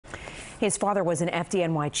His father was an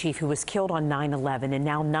FDNY chief who was killed on 9/11, and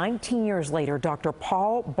now 19 years later, Dr.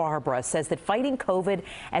 Paul Barbara says that fighting COVID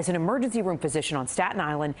as an emergency room physician on Staten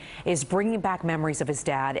Island is bringing back memories of his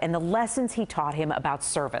dad and the lessons he taught him about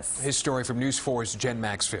service. His story from News 4's Jen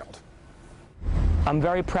Maxfield. I'm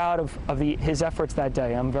very proud of his efforts that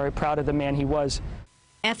day. I'm very proud of the man he was.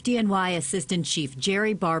 FDNY Assistant Chief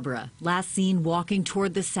Jerry Barbara, last seen walking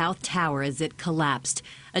toward the South Tower as it collapsed.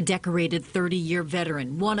 A decorated 30-year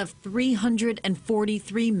veteran, one of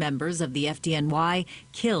 343 members of the FDNY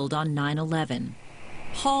killed on 9/11.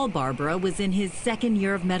 Paul Barbara was in his second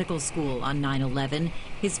year of medical school on 9/11.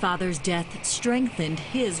 His father's death strengthened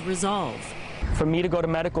his resolve. For me to go to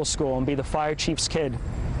medical school and be the fire chief's kid,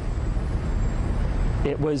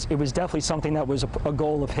 it was definitely something that was a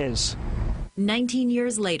goal of his. 19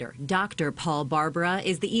 years later, Dr. Paul Barbara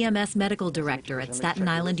is the EMS medical director at Staten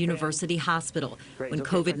Island University Hospital. When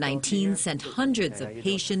COVID-19 sent hundreds of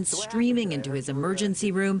patients streaming into his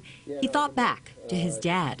emergency room, he thought back to his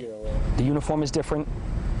dad. The uniform is different,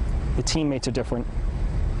 the teammates are different,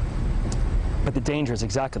 but the danger is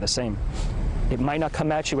exactly the same. It might not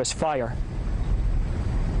come at you as fire,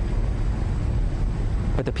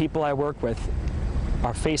 but the people I work with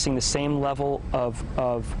are facing the same level of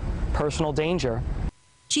personal danger.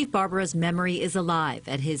 Chief Barbara's memory is alive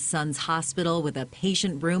at his son's hospital, with a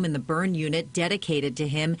patient room in the burn unit dedicated to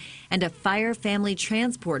him and a fire family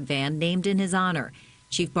transport van named in his honor.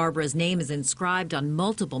 Chief Barbara's name is inscribed on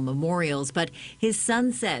multiple memorials, but his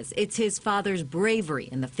son says it's his father's bravery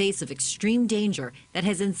in the face of extreme danger that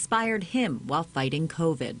has inspired him while fighting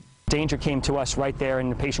COVID. Danger came to us right there in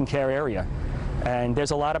the patient care area, and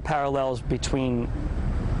there's a lot of parallels between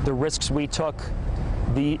the risks we took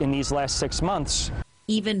in these last 6 months.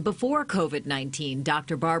 Even before COVID-19,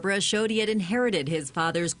 Dr. Barbara showed he had inherited his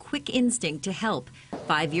father's quick instinct to help.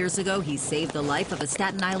 5 years ago, he saved the life of a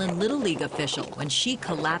Staten Island Little League official when she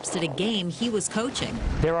collapsed at a game he was coaching.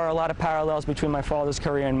 There are a lot of parallels between my father's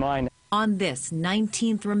career and mine. On this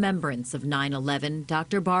 19th remembrance of 9/11,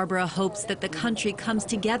 Dr. Barbara hopes that the country comes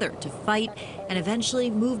together to fight and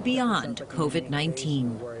eventually move beyond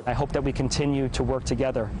COVID-19. I hope that we continue to work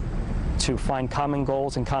together to find common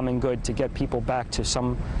goals and common good to get people back to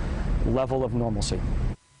some level of normalcy.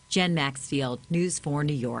 Jen Maxfield, News 4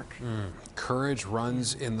 New York. Courage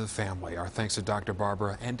runs in the family. Our thanks to Dr.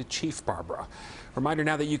 Barbara and to Chief Barbara. Reminder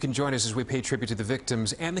now that you can join us as we pay tribute to the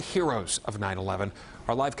victims and the heroes of 9/11.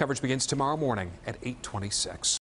 Our live coverage begins tomorrow morning at 8:26.